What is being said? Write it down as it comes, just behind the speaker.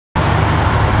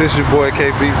This is your boy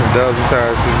KB from Touren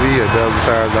TV at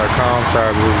TourenTR60.com.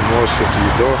 Tires, wheels, more shipped to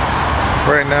your door.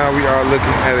 Right now we are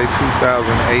looking at a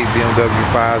 2008 BMW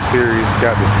 5 Series.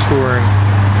 Got the Touren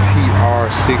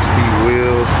TR60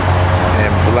 wheels in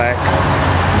black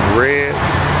and red.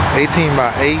 18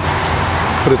 by 8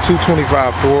 for the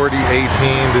 225/40 18.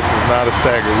 This is not a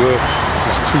staggered wheel.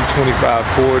 This is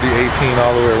 225/40 18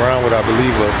 all the way around with, I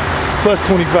believe, a plus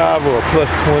 25 or a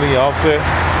plus 20 offset.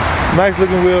 Nice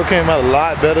looking wheel, came out a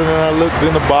lot better than I looked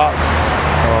in the box.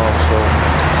 So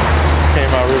came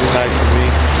out really nice for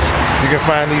me. You can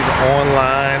find these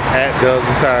online at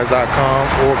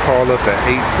TourenTR60.com or call us at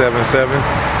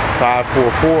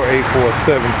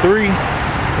 877-544-8473.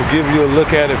 We'll give you a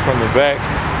look at it from the back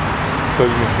so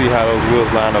you can see how those wheels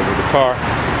line up with the car.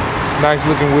 Nice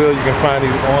looking wheel. You can find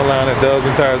these online at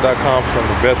TourenTR60.com for some of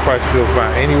the best prices you'll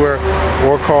find anywhere,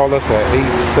 or call us at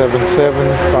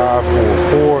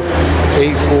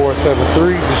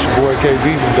 877-544-8473. This is your boy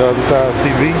KB from Touren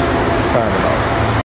TV, signing off.